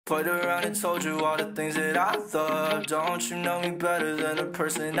Played around and told you all the things that I thought. Don't you know me better than the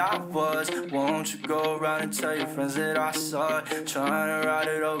person I was? Won't you go around and tell your friends that I saw it? Trying to ride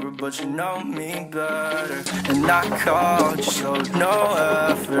it over, but you know me better. And I called, you showed no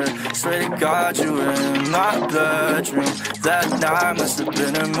effort. Swear to God you were in my bedroom. That night must have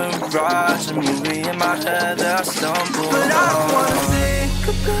been a mirage, a movie in my head that I stumbled. But I don't wanna think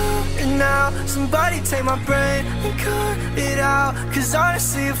about it now. Somebody take my brain and cut it out. Cause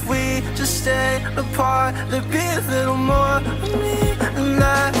honestly, if we just stay apart, there'd be a little more of me and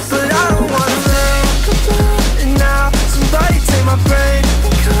less. But I don't wanna think about it now. Somebody take my brain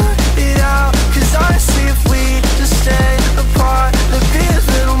and cut it out. Cause honestly, if we just stay apart, there'd be a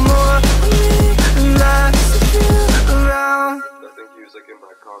little more of me and less of you around. I think he was like in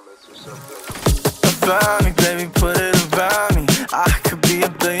my comments or something. About me, baby, put it about me. I could be a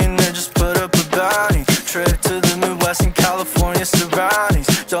billionaire, just put up a bounty. Trip to the Midwest and California surroundings.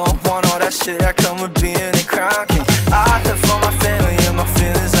 Don't want all that shit that come with being a crown king. I left all my family and my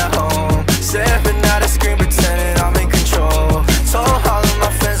feelings at home. Staring at a screen, pretending I'm in control. Told all of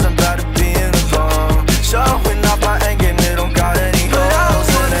my friends I'm about to be in the bone. Showing off my anger and it don't got any holes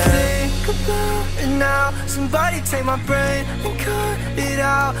in it. But I don't wanna think about it now. Somebody take my brain and cut it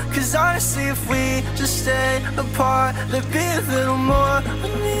out. Cause honestly, if we just stay apart, there'd be a little more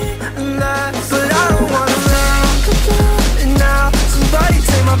of me and less. But I don't wanna think about it now. Somebody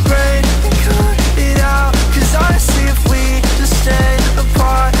take my brain and cut it out. Cause honestly, if we just stay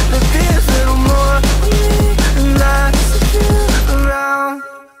apart, there'd be a little more of me and less of you around.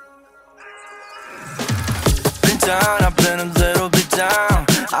 Been down, I've been a little bit down.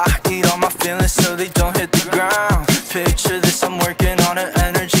 I eat all my feelings so they don't hit the ground. Picture this, I'm working on an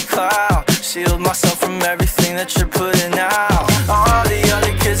energy cloud. Shield myself from everything that you're putting out. All the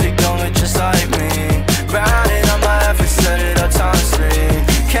other kids are going just like me. Rounding up my efforts, set it up times 3.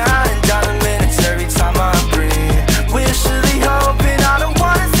 Counting down the minutes every time I breathe. Wishfully hoping I don't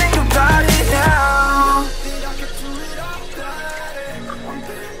wanna think about it now. That I could do it all better. I'm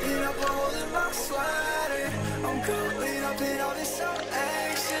picking up a hole in my sweater. I'm going up and all this so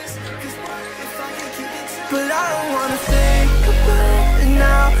anxious. Cause what if I can keep it together? But I don't wanna think about it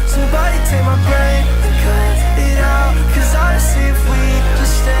now. Somebody take my brain and cut it out. Cause honestly, if we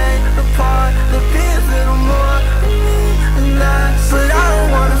just stay apart, there'd be a little more of me and less. But I don't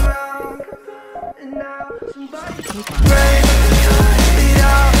wanna think about it now. Somebody take my brain and cut it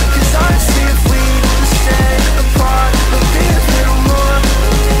out. Cause honestly, if we just stay apart, there'd be a little more of me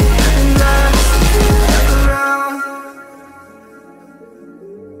and less of you around.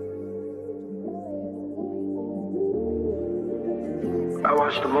 I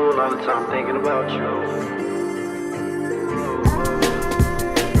watch the moon all the time thinking about you.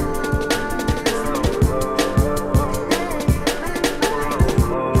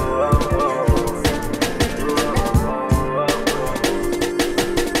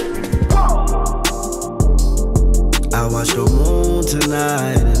 I watched the moon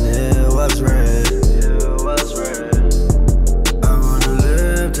tonight and it was red. I wanna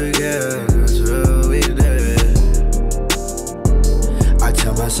live together till we dead. I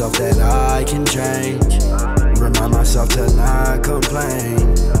tell myself that I can change. Remind myself to not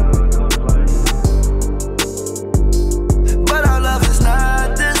complain. But our love is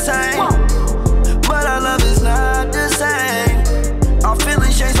not the same. But our love is not the same. Our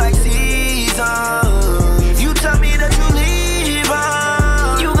feelings change like seasons. You tell me that you leave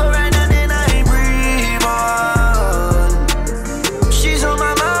on. You go right now, then I ain't breathe on. She's on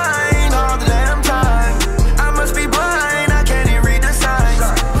my mind all the damn time. I must be blind, I can't even read the signs.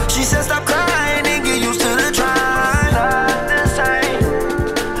 She said stop crying and get used to the trying. Not the same,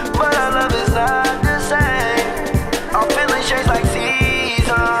 but our love is not the same. Our feelings change like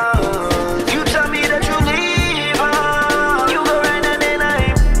seasons. You tell me that you leave on. You go right now, then I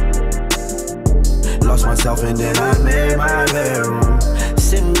ain't. Lost myself and then I made my bedroom.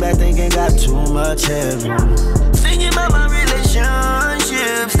 Sitting back thinking got too much headroom. Thinking about my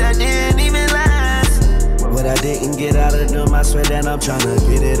relationships that didn't even last. What I didn't get out of them, I swear that I'm tryna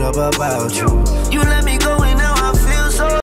get it up about you. You let me go and